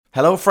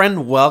Hello,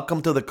 friend.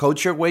 Welcome to the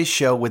Coach Your Way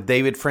Show with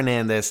David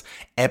Fernandez,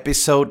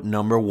 episode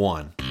number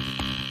 1.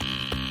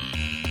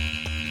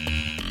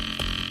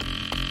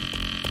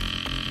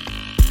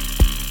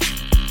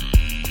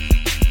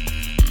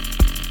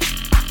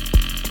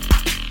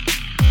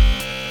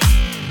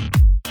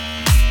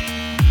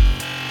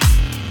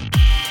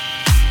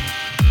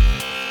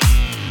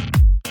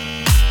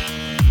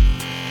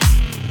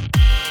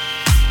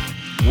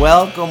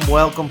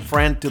 Welcome,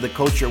 friend, to the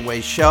Coach Your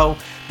Way Show.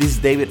 This is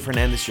David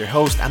Fernandez, your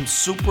host. I'm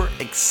super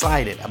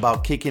excited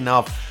about kicking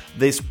off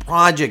this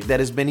project that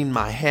has been in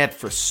my head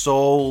for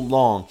so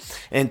long.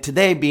 And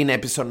today, being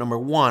episode number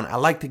 1, I'd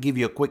like to give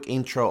you a quick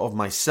intro of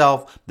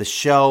myself, the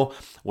show,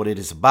 what it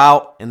is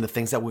about, and the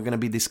things that we're going to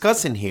be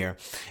discussing here.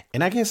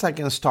 And I guess I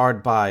can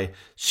start by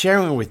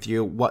sharing with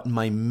you what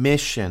my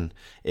mission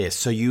is,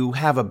 so you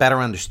have a better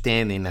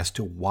understanding as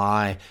to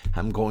why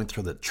I'm going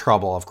through the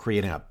trouble of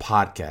creating a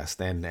podcast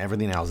and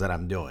everything else that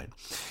I'm doing.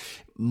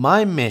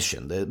 My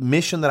mission, the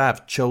mission that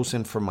I've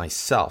chosen for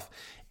myself,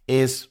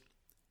 is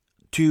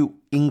to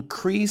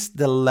increase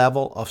the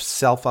level of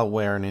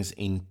self-awareness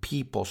in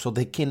people so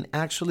they can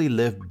actually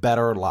live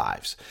better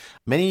lives.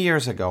 Many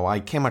years ago, I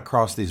came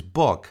across this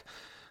book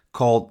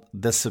called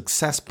The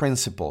Success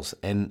Principles,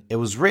 and it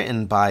was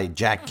written by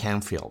Jack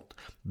Canfield,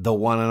 the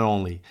one and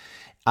only.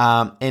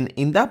 And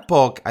in that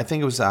book, I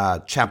think it was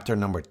chapter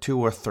number 2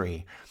 or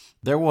 3,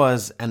 there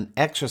was an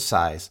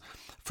exercise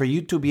for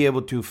you to be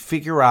able to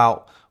figure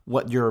out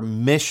what your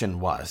mission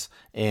was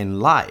in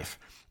life.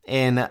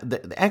 And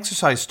the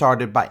exercise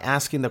started by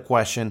asking the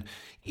question,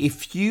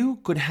 if you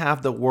could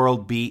have the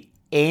world be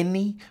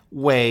any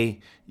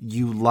way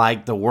you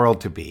like the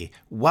world to be,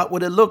 what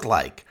would it look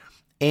like?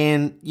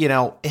 And,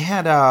 it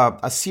had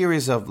a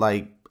series of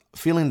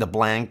fill in the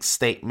blank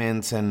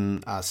statements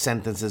and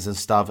sentences and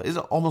stuff. It's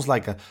almost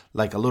like a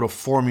little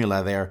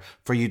formula there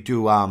for you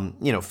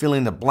to, fill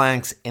in the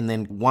blanks. And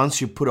then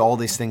once you put all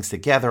these things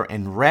together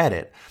and read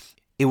it,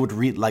 it would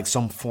read like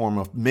some form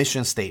of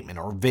mission statement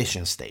or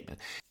vision statement.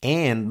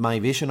 And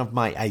my vision of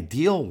my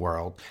ideal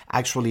world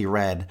actually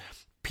read,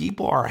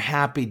 people are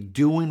happy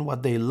doing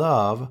what they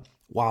love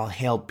while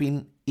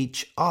helping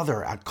each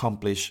other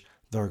accomplish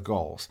their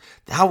goals.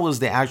 That was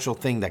the actual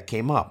thing that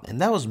came up.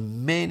 And that was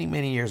many,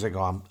 many years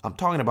ago. I'm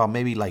talking about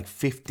maybe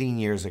 15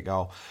 years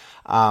ago,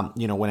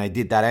 when I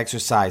did that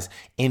exercise.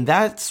 And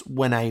that's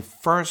when I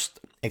first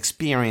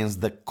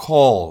experienced the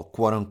call,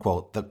 quote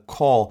unquote, the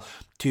call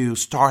to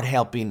start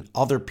helping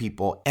other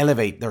people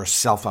elevate their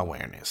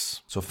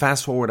self-awareness. So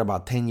fast forward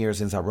about 10 years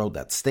since I wrote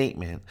that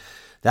statement,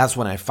 that's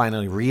when I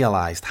finally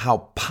realized how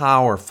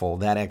powerful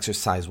that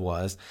exercise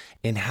was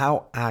and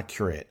how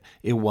accurate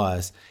it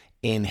was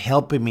in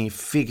helping me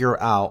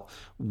figure out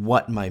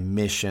what my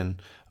mission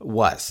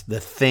was,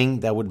 the thing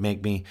that would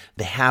make me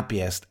the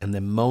happiest and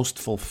the most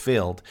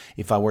fulfilled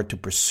if I were to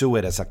pursue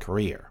it as a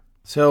career.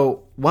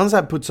 So once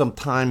I put some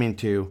time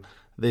into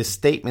this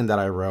statement that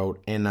I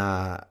wrote and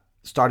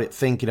started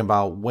thinking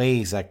about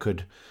ways I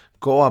could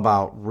go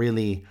about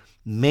really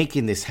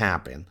making this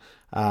happen,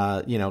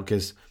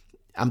 because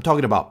I'm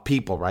talking about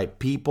people, right?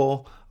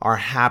 People are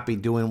happy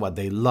doing what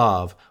they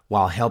love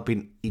while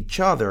helping each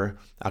other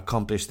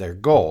accomplish their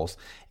goals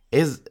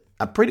is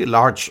a pretty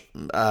large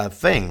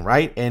thing,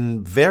 right?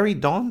 And very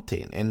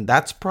daunting. And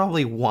that's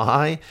probably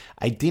why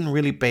I didn't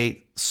really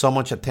pay so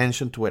much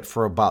attention to it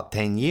for about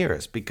 10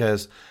 years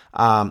because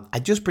I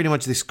just pretty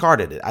much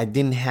discarded it. I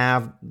didn't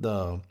have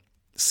the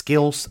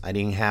skills. I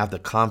didn't have the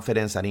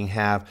confidence. I didn't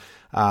have,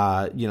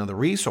 the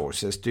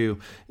resources to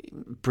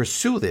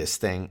pursue this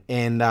thing.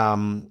 And,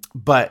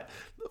 but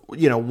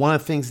one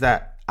of the things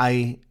that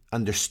I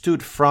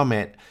understood from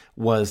it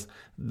was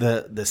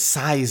the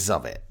size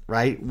of it,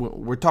 right?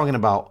 We're talking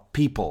about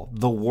people,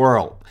 the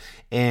world.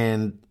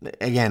 And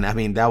again,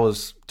 that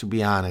was, to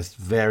be honest,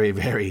 very,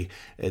 very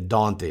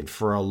daunting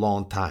for a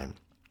long time.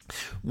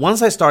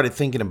 Once I started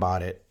thinking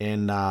about it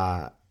and,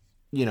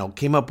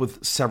 came up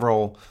with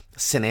several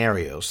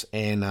scenarios.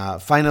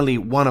 And finally,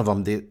 one of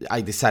them,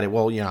 I decided, I'm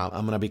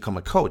going to become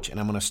a coach and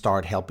I'm going to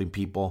start helping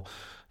people,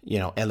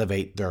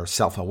 elevate their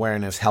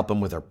self-awareness, help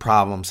them with their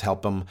problems,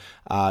 help them,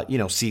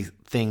 see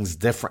things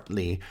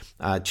differently,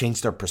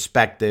 change their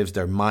perspectives,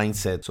 their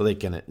mindset so they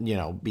can,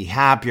 be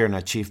happier and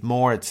achieve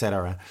more,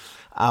 etc.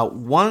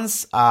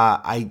 Once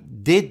I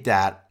did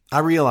that, I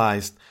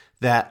realized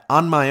that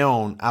on my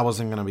own, I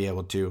wasn't going to be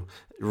able to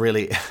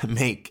really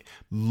make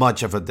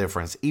much of a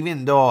difference.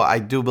 Even though I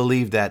do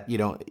believe that,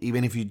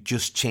 even if you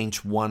just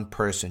change one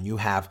person, you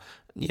have,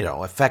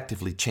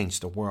 effectively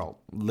changed the world,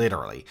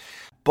 literally.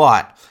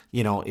 But,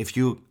 if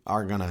you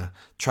are going to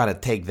try to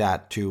take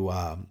that to,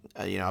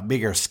 a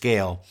bigger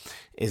scale,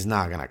 is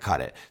not going to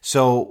cut it.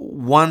 So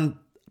one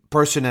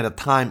person at a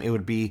time, it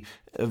would be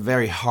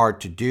very hard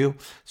to do.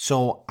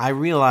 So I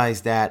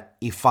realized that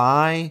if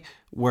I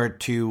were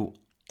to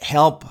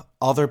help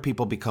other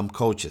people become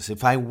coaches.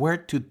 If I were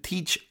to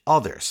teach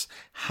others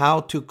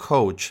how to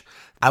coach,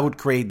 I would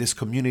create this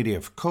community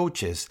of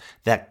coaches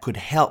that could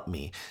help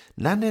me,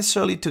 not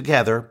necessarily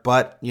together,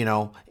 but,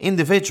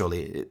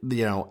 individually,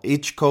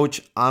 each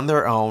coach on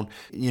their own,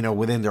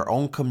 within their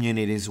own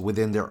communities,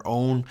 within their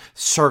own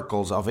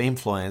circles of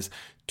influence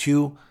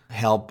to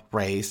help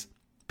raise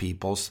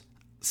people's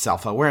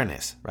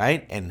self-awareness,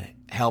 right? And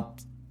help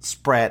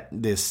spread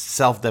this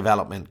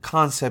self-development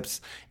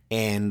concepts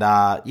and,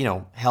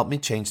 help me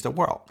change the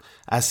world,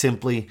 as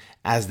simply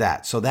as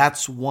that. So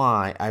that's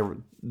why I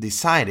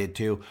decided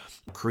to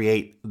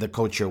create the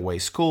Coach Your Way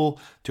School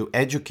to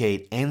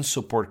educate and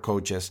support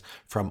coaches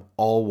from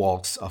all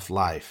walks of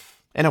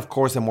life. And of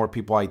course, the more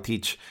people I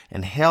teach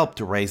and help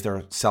to raise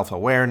their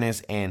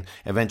self-awareness and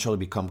eventually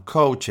become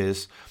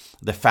coaches,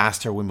 the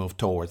faster we move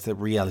towards the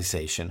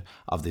realization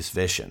of this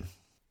vision.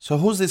 So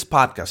who's this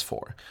podcast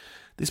for?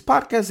 This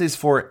podcast is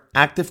for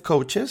active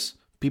coaches,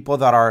 people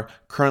that are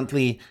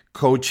currently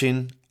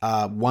coaching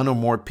one or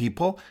more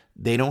people.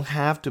 They don't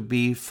have to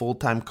be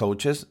full-time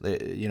coaches.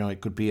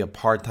 It could be a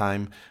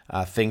part-time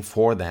thing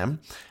for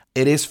them.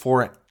 It is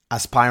for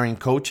aspiring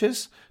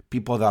coaches,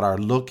 people that are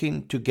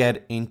looking to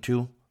get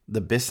into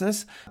the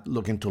business,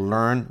 looking to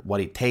learn what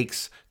it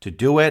takes to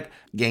do it,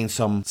 gain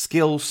some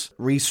skills,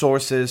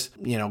 resources,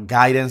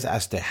 guidance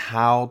as to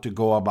how to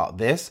go about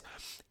this.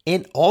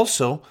 And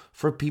also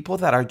for people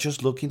that are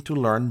just looking to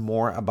learn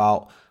more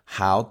about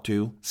how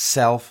to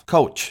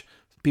self-coach,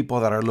 people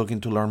that are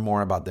looking to learn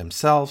more about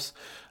themselves,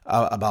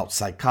 about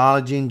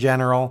psychology in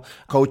general,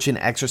 coaching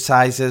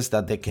exercises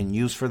that they can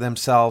use for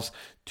themselves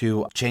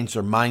to change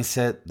their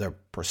mindset, their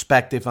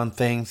perspective on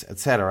things,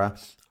 etc.,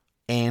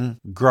 and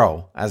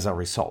grow as a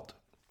result.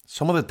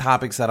 Some of the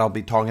topics that I'll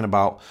be talking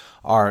about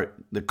are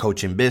the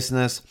coaching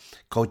business,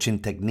 coaching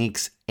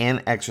techniques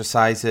and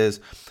exercises,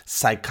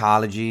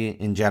 psychology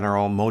in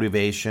general,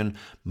 motivation,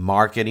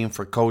 marketing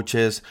for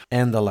coaches,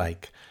 and the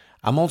like.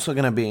 I'm also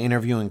going to be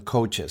interviewing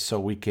coaches so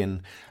we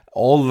can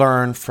all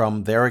learn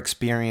from their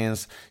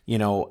experience,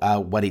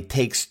 what it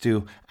takes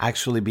to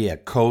actually be a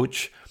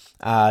coach,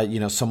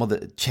 some of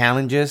the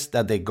challenges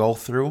that they go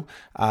through,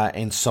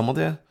 and some of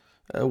the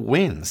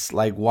wins.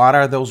 Like, what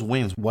are those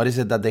wins? What is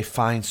it that they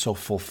find so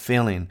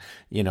fulfilling,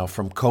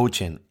 from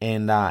coaching,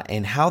 and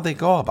how they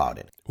go about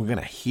it. We're going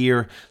to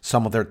hear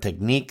some of their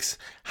techniques,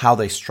 how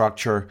they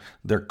structure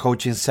their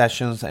coaching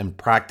sessions and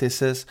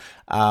practices,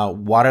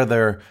 what are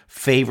their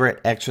favorite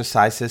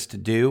exercises to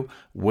do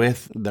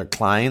with their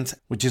clients,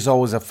 which is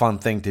always a fun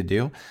thing to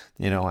do.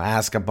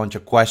 Ask a bunch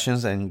of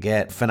questions and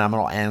get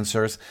phenomenal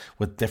answers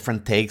with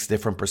different takes,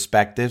 different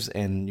perspectives,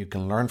 and you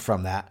can learn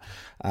from that.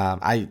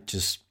 I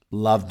just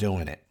love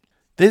doing it.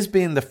 This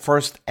being the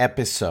first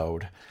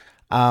episode,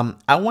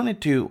 I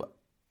wanted to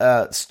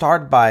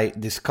start by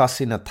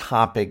discussing a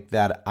topic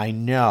that I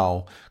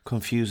know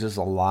confuses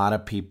a lot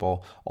of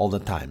people all the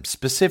time,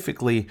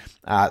 specifically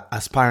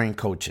aspiring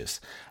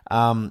coaches.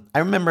 I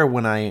remember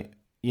when I,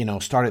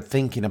 started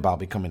thinking about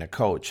becoming a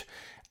coach,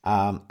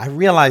 I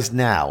realize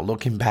now,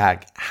 looking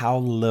back, how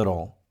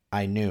little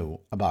I knew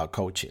about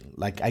coaching.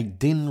 Like, I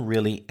didn't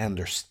really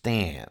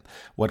understand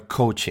what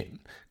coaching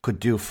could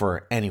do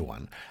for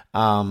anyone.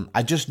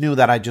 I just knew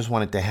that I just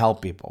wanted to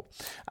help people.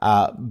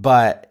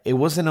 But it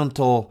wasn't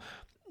until,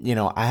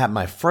 I had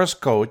my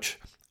first coach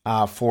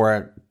for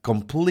a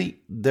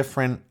complete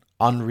different,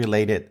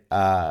 unrelated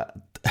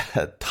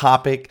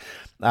topic.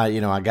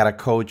 I got a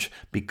coach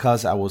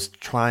because I was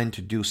trying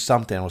to do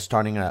something. I was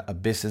starting a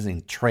business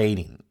in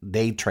trading,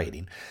 day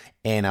trading.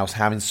 And I was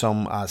having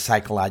some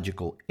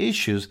psychological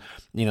issues,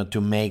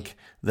 to make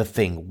the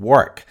thing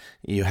work.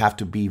 You have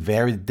to be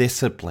very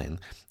disciplined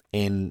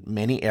in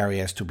many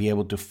areas to be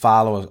able to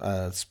follow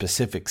a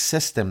specific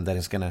system that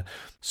is going to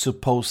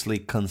supposedly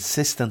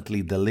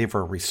consistently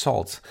deliver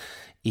results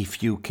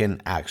if you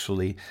can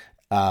actually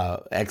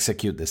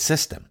execute the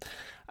system.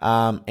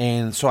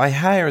 And so I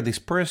hired this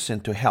person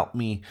to help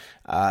me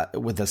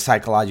with the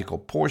psychological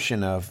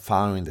portion of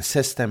following the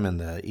system and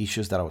the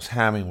issues that I was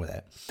having with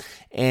it.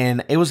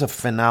 And it was a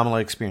phenomenal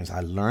experience.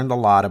 I learned a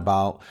lot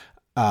about,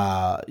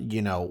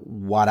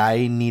 what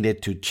I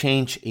needed to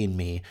change in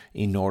me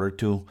in order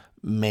to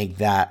make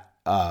that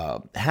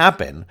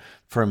happen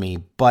for me.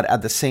 But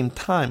at the same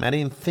time, I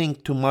didn't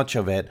think too much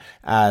of it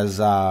as,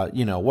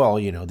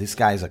 this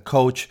guy's a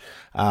coach.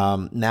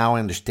 Now I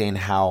understand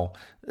how,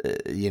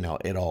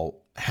 it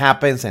all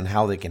happens and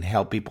how they can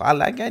help people.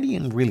 I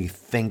didn't really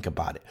think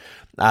about it.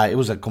 It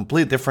was a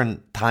completely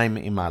different time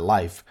in my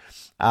life.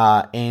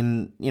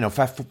 And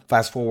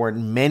fast forward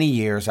many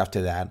years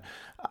after that,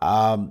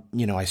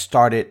 I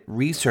started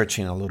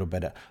researching a little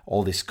bit of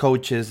all these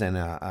coaches, and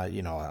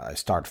I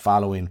started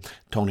following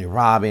Tony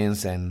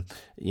Robbins and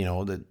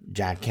the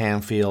Jack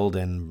Canfield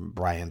and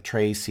Brian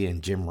Tracy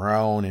and Jim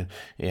Rohn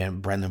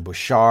and Brendon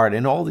Burchard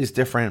and all these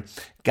different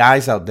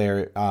guys out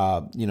there,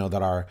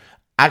 that are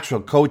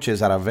actual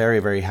coaches at a very,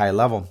 very high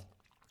level,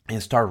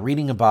 and start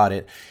reading about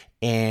it.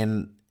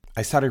 And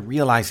I started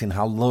realizing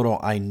how little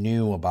I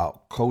knew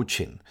about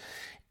coaching.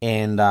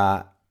 And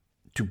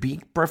to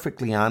be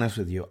perfectly honest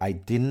with you, I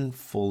didn't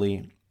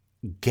fully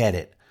get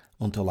it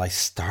until I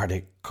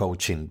started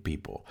coaching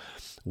people.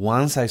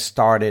 Once I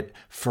started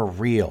for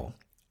real,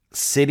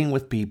 sitting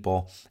with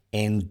people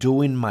and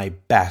doing my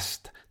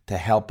best to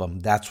help them,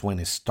 that's when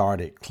it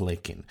started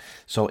clicking.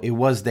 So it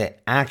was the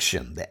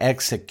action, the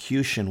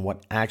execution,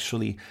 what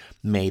actually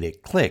made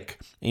it click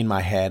in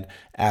my head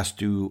as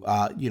to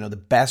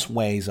the best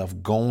ways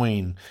of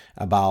going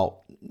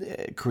about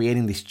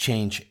creating this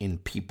change in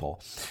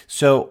people.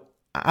 So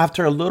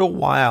after a little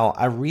while,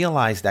 I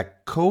realized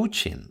that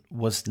coaching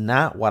was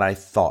not what I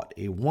thought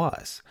it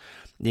was.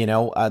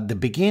 At the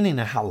beginning,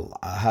 I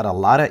had a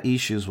lot of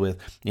issues with,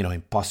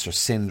 imposter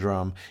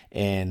syndrome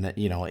and,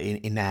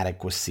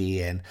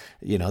 inadequacy. And,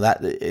 that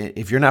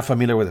if you're not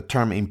familiar with the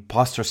term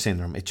imposter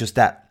syndrome, it's just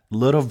that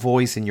little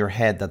voice in your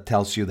head that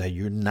tells you that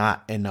you're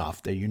not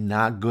enough, that you're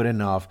not good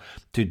enough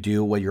to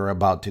do what you're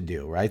about to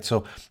do, right?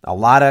 So a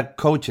lot of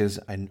coaches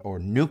or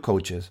new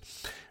coaches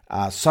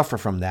suffer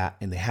from that,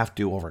 and they have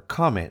to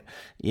overcome it,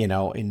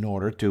 in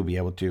order to be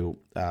able to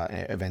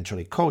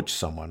eventually coach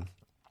someone.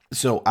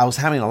 So I was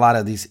having a lot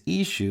of these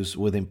issues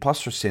with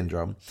imposter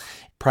syndrome,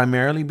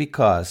 primarily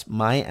because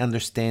my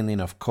understanding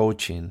of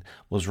coaching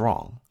was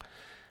wrong.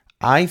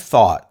 I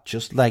thought,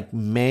 just like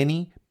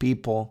many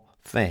people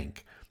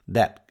think,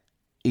 that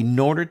in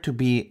order to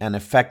be an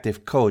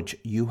effective coach,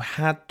 you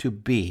had to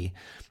be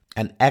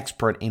an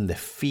expert in the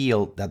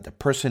field that the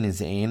person is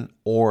in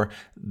or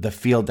the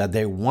field that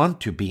they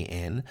want to be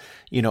in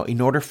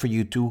order for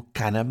you to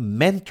kind of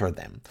mentor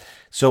them.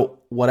 So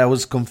what I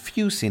was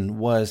confusing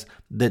was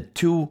the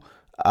two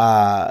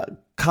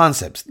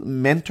concepts,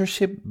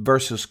 mentorship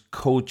versus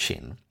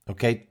coaching,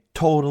 okay?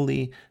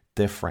 Totally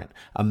different.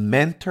 A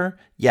mentor,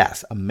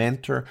 yes, a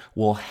mentor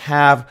will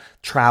have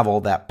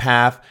traveled that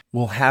path,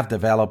 will have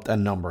developed a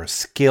number of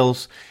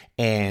skills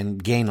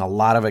and gain a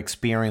lot of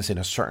experience in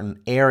a certain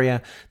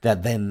area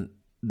that then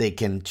they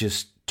can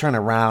just turn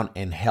around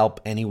and help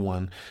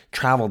anyone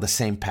travel the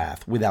same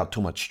path without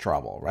too much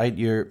trouble, right?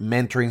 You're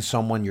mentoring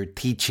someone, you're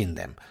teaching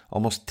them,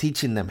 almost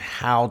teaching them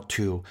how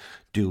to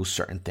do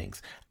certain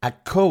things. A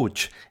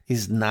coach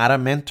is not a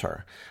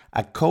mentor.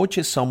 A coach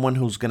is someone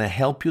who's going to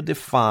help you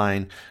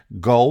define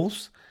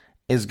goals,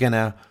 is going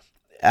to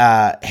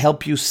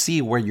help you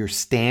see where you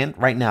stand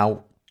right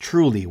now,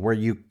 truly where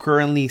you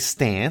currently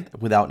stand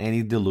without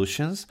any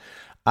delusions.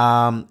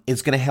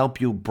 It's going to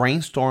help you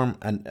brainstorm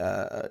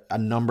a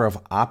number of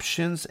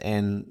options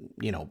and,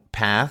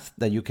 path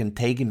that you can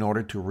take in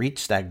order to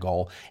reach that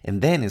goal.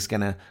 And then it's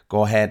going to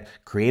go ahead,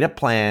 create a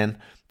plan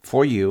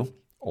for you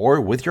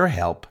or with your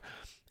help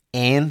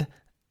and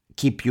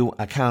keep you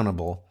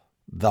accountable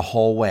the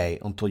whole way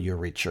until you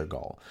reach your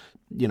goal.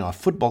 A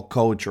football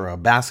coach or a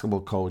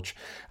basketball coach,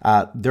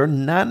 they're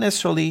not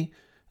necessarily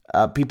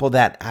people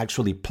that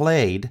actually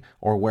played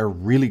or were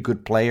really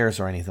good players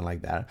or anything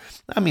like that.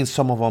 I mean,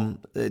 some of them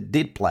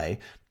did play,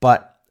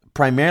 but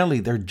primarily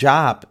their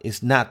job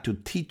is not to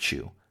teach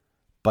you,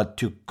 but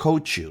to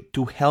coach you,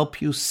 to help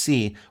you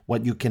see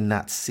what you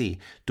cannot see,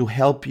 to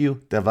help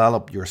you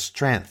develop your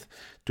strength,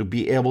 to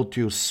be able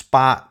to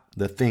spot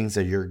the things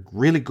that you're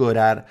really good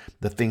at,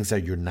 the things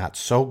that you're not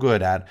so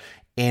good at,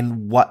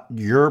 and what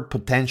your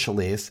potential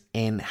is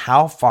and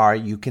how far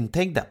you can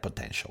take that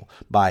potential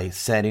by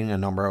setting a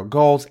number of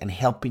goals and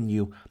helping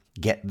you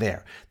get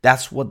there.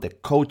 That's what the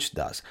coach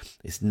does.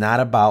 It's not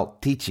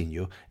about teaching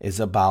you. It's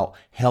about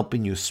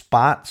helping you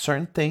spot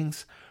certain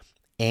things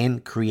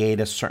and create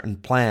a certain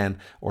plan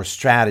or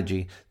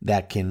strategy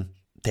that can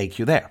take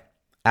you there.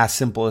 As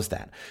simple as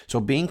that. So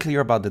being clear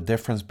about the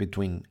difference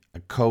between a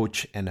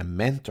coach and a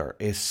mentor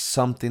is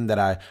something that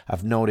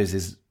I've noticed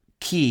is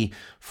key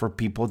for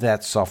people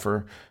that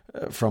suffer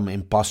from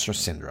imposter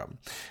syndrome.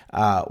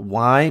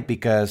 Why?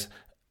 Because,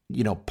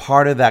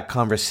 part of that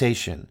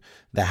conversation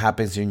that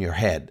happens in your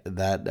head,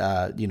 that,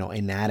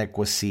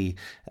 inadequacy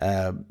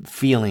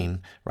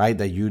feeling, right?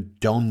 That you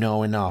don't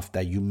know enough,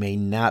 that you may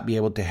not be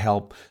able to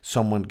help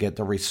someone get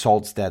the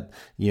results that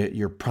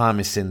you're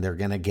promising they're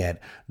going to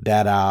get,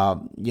 that,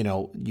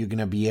 you're going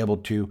to be able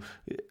to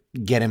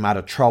get him out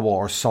of trouble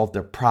or solve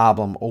the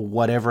problem or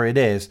whatever it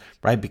is,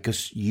 right?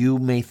 Because you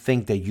may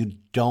think that you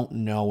don't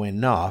know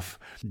enough.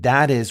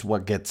 That is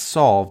what gets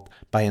solved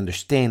by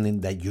understanding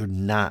that you're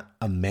not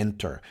a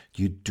mentor.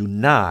 You do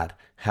not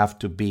have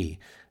to be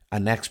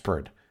an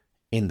expert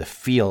in the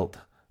field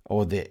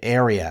or the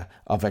area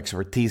of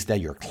expertise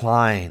that your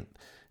client,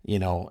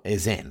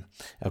 is in.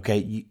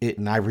 Okay.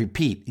 And I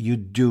repeat, you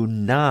do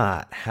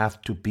not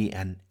have to be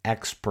an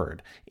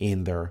expert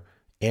in their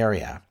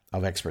area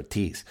of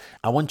expertise.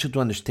 I want you to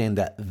understand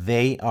that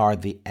they are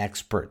the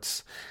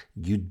experts.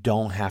 You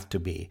don't have to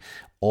be.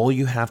 All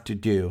you have to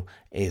do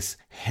is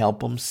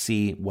help them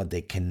see what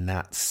they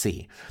cannot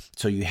see.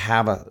 So you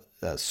have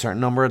a certain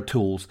number of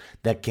tools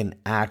that can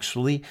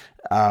actually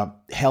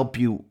help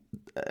you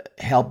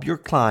help your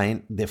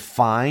client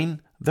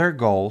define their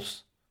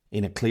goals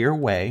in a clear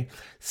way,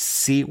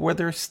 see where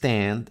they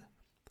stand,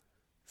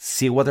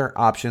 see what their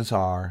options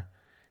are,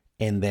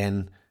 and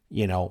then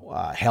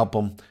help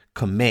them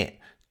commit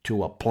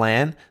to a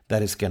plan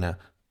that is going to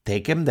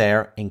take them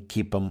there and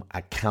keep them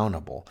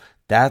accountable.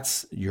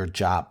 That's your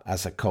job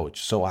as a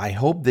coach. So I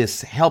hope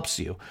this helps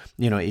you.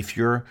 If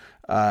you're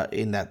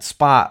in that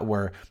spot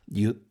where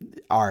you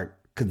are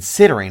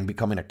considering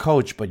becoming a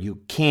coach, but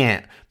you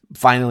can't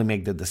finally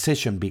make the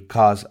decision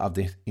because of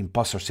the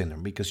imposter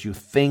syndrome, because you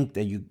think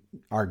that you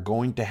are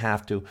going to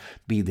have to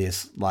be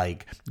this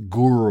like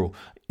guru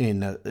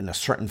in a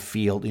certain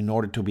field in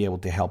order to be able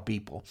to help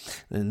people.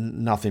 And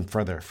nothing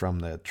further from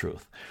the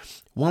truth.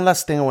 One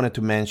last thing I wanted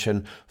to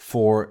mention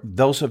for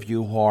those of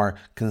you who are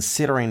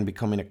considering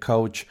becoming a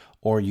coach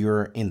or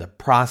you're in the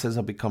process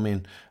of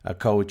becoming a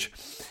coach,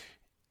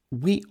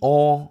 we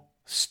all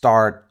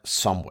start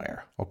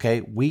somewhere,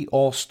 okay? We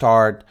all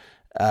start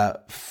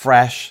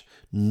fresh,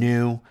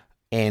 new,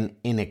 and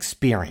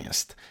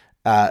inexperienced.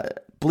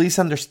 Please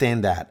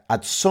understand that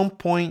at some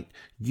point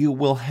you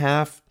will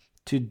have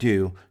to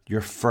do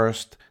your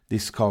first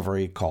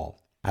discovery call.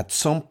 At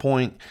some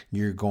point,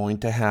 you're going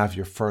to have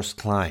your first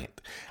client.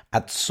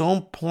 At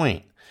some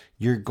point,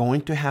 you're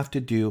going to have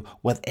to do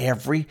what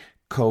every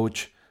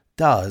coach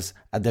does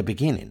at the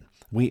beginning.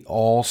 We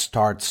all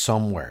start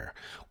somewhere.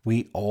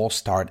 We all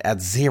start at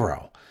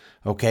zero.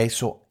 Okay,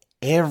 so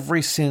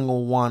every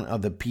single one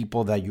of the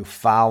people that you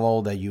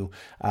follow, that you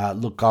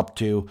look up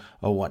to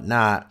or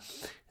whatnot,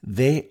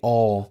 they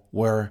all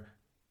were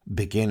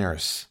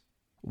beginners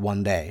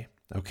one day.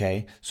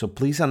 Okay, so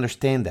please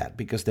understand that,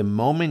 because the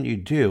moment you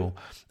do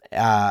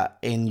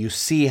and you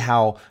see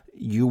how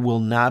you will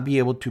not be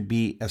able to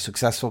be a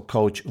successful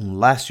coach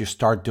unless you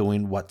start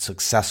doing what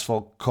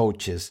successful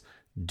coaches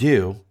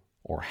do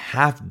or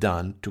have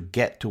done to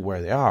get to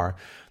where they are,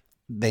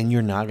 then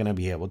you're not going to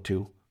be able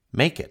to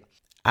make it.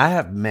 I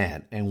have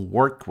met and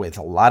worked with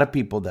a lot of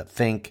people that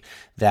think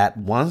that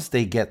once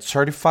they get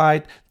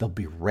certified, they'll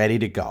be ready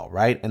to go,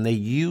 right? And they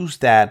use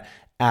that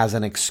as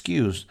an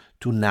excuse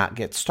to not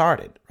get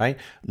started, right?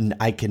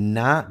 I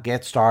cannot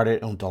get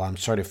started until I'm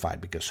certified,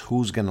 because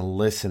who's going to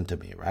listen to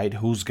me, right?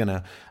 Who's going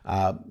to,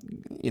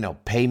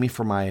 pay me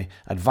for my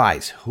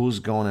advice? Who's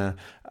going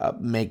to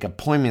make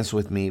appointments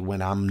with me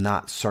when I'm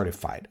not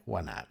certified?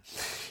 Whatnot.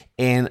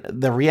 And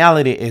the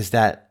reality is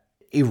that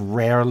it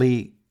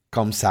rarely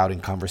comes out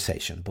in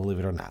conversation, believe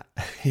it or not.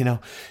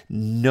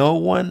 No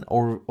one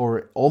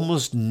or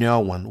almost no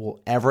one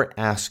will ever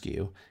ask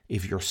you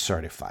if you're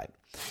certified.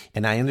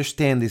 And I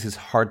understand this is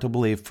hard to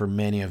believe for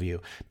many of you,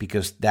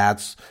 because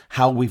that's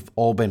how we've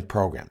all been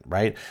programmed,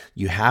 right?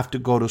 You have to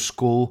go to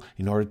school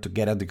in order to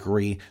get a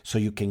degree so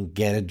you can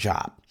get a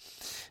job.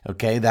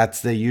 Okay,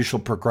 that's the usual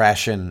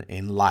progression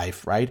in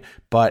life, right?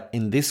 But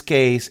in this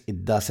case,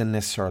 it doesn't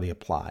necessarily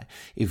apply.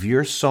 If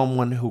you're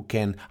someone who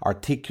can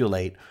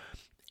articulate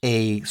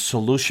a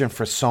solution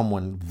for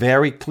someone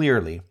very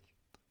clearly,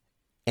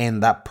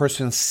 and that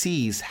person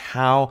sees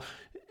how,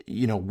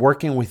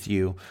 working with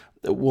you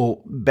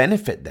will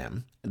benefit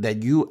them,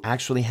 that you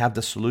actually have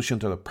the solution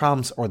to the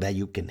problems, or that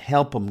you can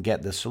help them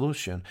get the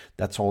solution,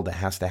 that's all that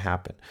has to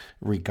happen,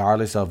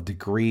 regardless of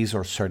degrees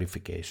or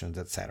certifications,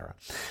 etc.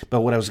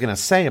 But what I was going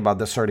to say about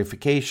the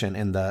certification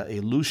and the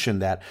illusion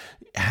that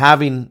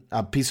having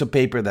a piece of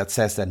paper that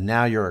says that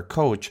now you're a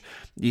coach,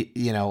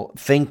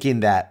 thinking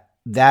that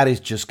is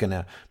just going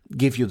to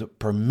give you the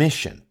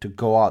permission to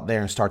go out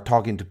there and start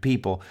talking to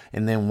people.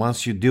 And then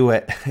once you do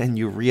it and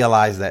you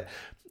realize that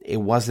it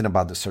wasn't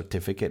about the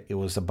certificate, it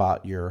was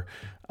about your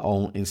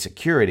own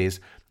insecurities,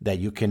 that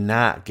you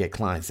cannot get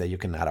clients, that you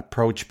cannot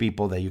approach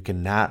people, that you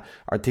cannot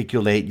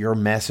articulate your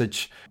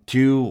message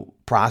to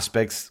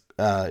prospects,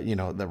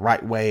 the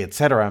right way,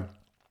 etc.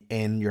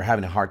 And you're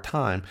having a hard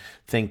time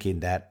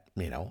thinking that,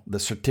 the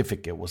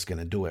certificate was going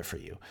to do it for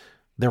you.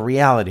 The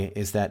reality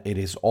is that it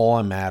is all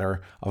a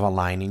matter of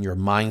aligning your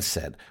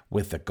mindset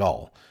with the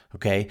goal.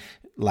 Okay.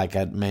 Like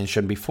I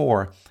mentioned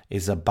before,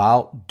 it's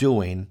about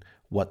doing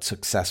what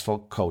successful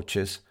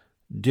coaches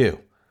do,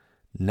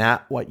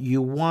 not what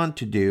you want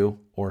to do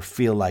or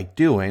feel like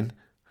doing.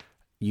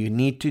 You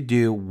need to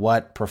do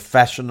what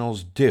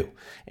professionals do.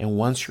 And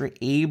once you're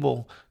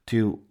able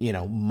to,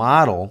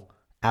 model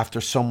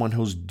after someone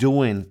who's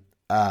doing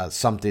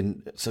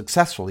something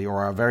successfully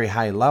or at a very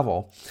high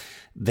level,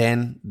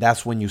 then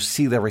that's when you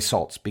see the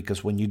results,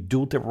 because when you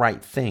do the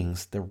right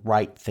things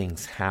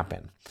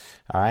happen.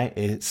 All right.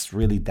 It's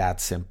really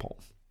that simple.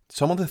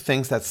 Some of the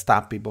things that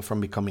stop people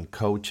from becoming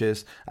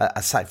coaches,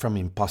 aside from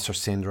imposter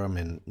syndrome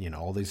and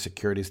all the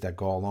insecurities that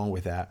go along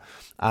with that,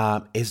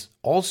 is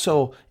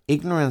also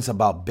ignorance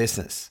about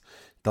business,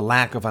 the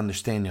lack of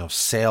understanding of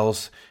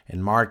sales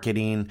and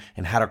marketing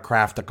and how to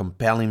craft a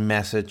compelling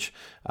message,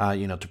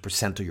 to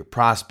present to your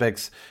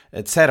prospects,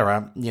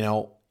 etc.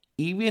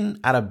 Even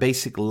at a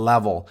basic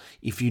level,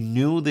 if you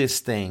knew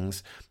these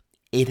things,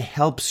 it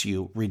helps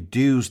you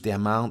reduce the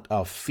amount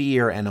of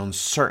fear and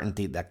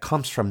uncertainty that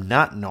comes from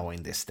not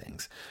knowing these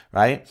things,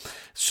 right?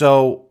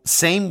 So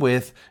same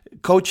with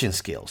coaching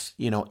skills.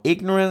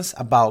 Ignorance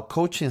about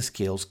coaching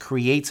skills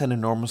creates an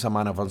enormous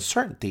amount of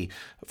uncertainty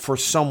for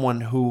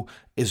someone who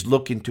is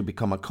looking to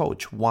become a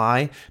coach.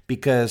 Why?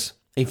 Because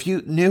if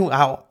you knew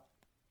how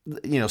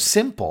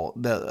simple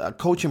the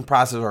coaching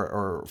process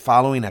or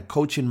following a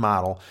coaching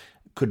model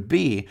could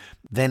be,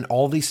 then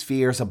all these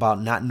fears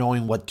about not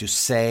knowing what to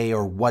say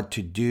or what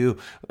to do,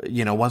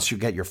 once you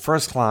get your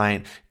first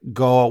client,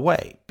 go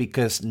away,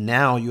 because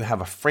now you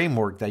have a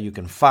framework that you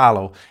can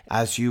follow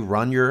as you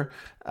run your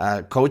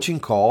coaching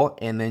call,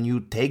 and then you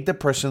take the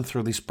person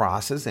through this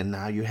process, and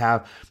now you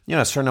have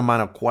a certain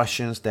amount of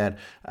questions that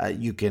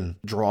you can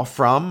draw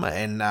from,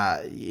 and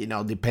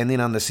depending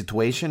on the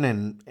situation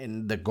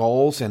and the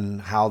goals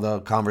and how the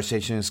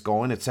conversation is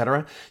going,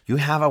 etc., you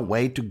have a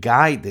way to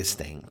guide this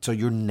thing, so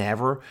you're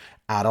never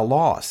at a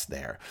loss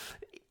there.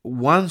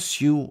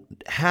 Once you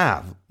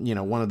have,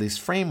 one of these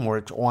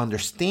frameworks or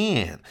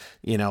understand,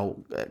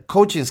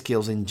 coaching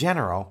skills in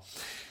general,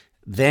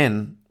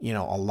 then,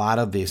 a lot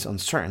of this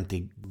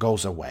uncertainty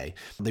goes away.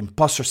 The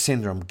imposter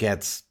syndrome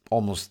gets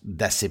almost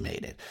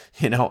decimated,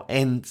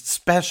 and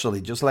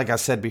especially, just like I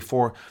said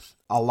before,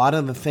 a lot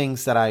of the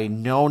things that I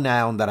know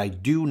now and that I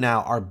do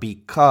now are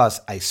because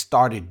I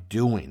started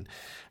doing.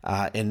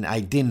 And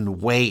I didn't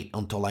wait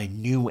until I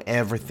knew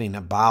everything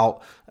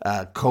about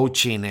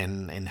coaching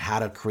and how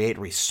to create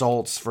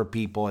results for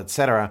people,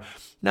 etc.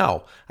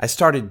 No, I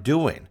started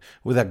doing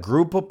with a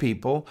group of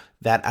people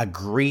that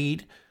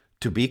agreed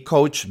to be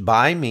coached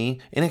by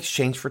me in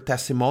exchange for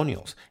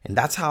testimonials. And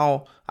that's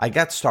how I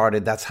got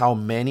started. That's how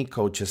many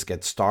coaches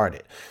get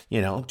started,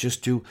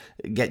 just to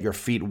get your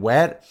feet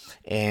wet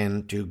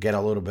and to get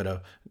a little bit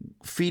of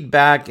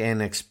feedback and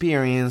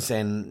experience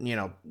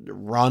and,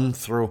 run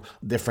through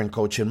different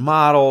coaching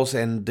models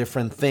and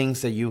different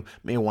things that you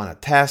may want to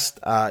test.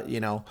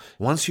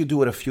 Once you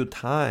do it a few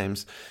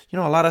times, a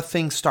lot of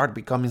things start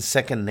becoming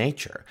second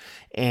nature,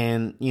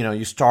 and,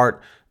 you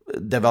start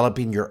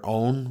developing your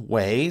own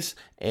ways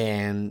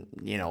and,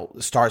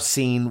 start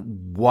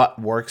seeing what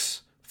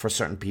works for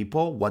certain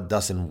people, what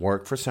doesn't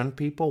work for certain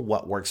people,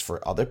 what works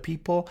for other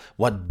people,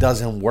 what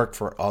doesn't work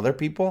for other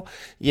people,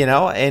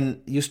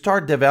 and you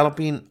start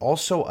developing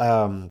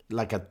also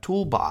like a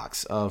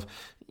toolbox of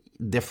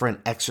different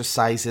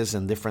exercises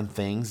and different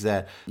things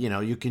that,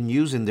 you can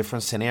use in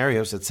different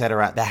scenarios,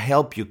 etc., that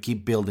help you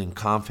keep building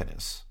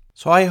confidence.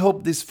 So I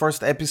hope this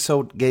first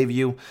episode gave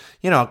you,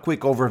 a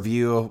quick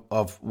overview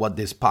of what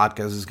this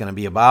podcast is going to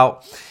be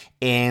about,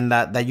 and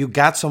that you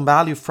got some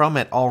value from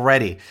it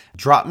already.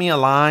 Drop me a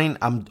line.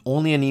 I'm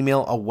only an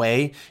email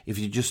away. If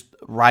you just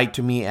write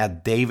to me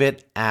at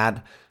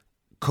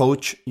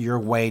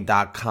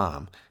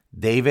david@coachyourway.com.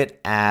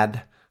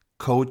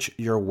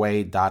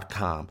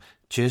 david@coachyourway.com.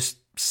 Just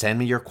send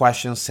me your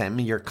questions, send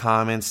me your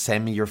comments,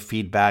 send me your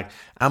feedback.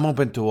 I'm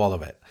open to all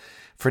of it.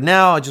 For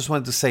now, I just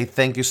wanted to say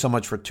thank you so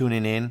much for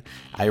tuning in.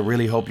 I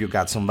really hope you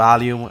got some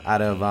value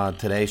out of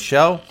today's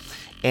show.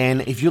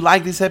 And if you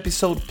like this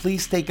episode,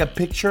 please take a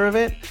picture of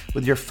it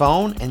with your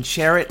phone and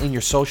share it in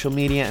your social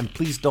media. And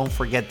please don't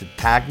forget to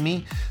tag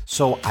me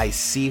so I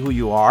see who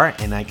you are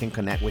and I can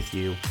connect with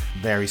you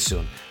very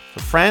soon.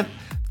 So friend,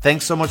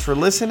 thanks so much for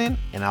listening,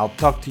 and I'll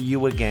talk to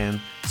you again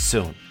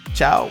soon.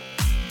 Ciao.